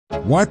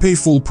Why pay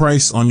full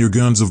price on your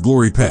Guns of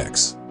Glory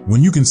packs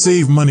when you can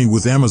save money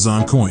with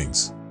Amazon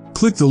coins?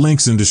 Click the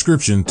links in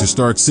description to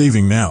start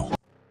saving now.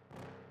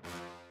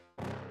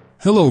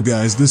 Hello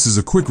guys, this is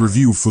a quick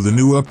review for the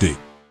new update.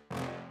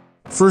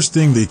 First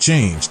thing they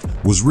changed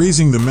was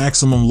raising the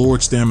maximum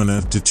Lord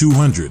stamina to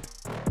 200,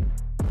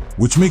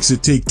 which makes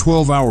it take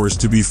 12 hours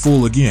to be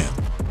full again.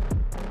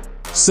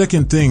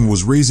 Second thing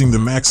was raising the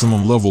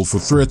maximum level for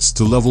threats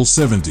to level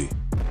 70.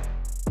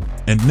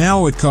 And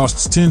now it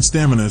costs 10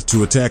 stamina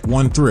to attack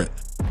one threat.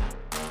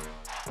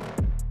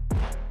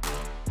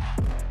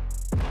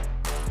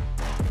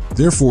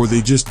 Therefore,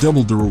 they just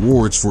doubled the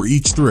rewards for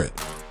each threat.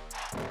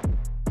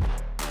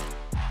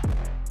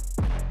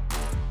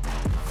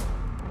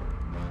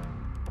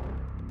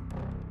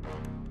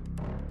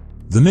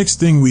 The next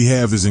thing we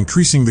have is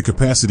increasing the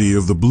capacity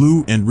of the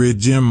blue and red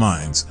gem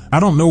mines. I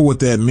don't know what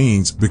that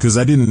means because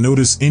I didn't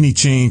notice any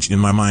change in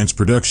my mine's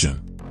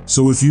production.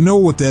 So if you know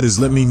what that is,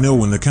 let me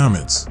know in the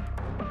comments.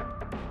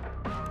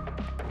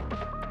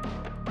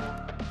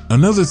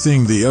 Another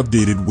thing they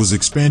updated was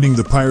expanding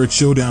the Pirate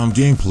Showdown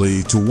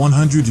gameplay to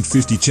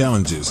 150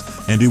 challenges,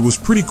 and it was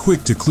pretty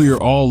quick to clear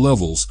all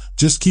levels.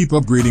 Just keep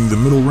upgrading the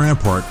middle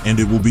rampart and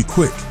it will be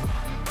quick.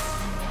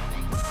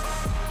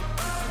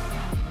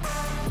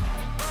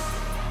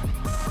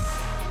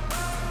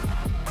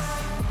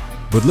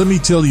 But let me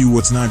tell you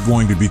what's not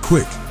going to be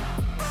quick.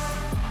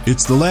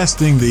 It's the last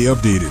thing they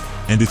updated,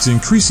 and it's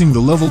increasing the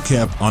level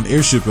cap on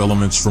airship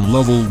elements from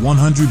level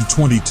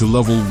 120 to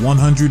level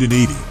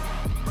 180.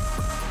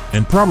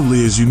 And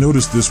probably, as you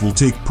noticed, this will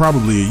take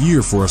probably a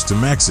year for us to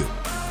max it.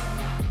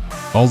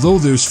 Although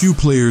there's few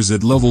players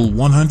at level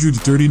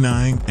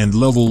 139 and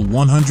level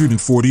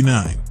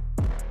 149.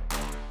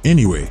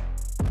 Anyway,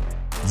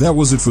 that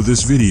was it for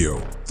this video.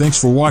 Thanks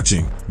for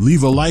watching.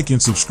 Leave a like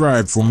and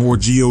subscribe for more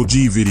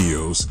GOG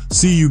videos.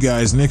 See you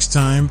guys next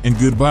time, and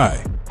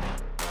goodbye.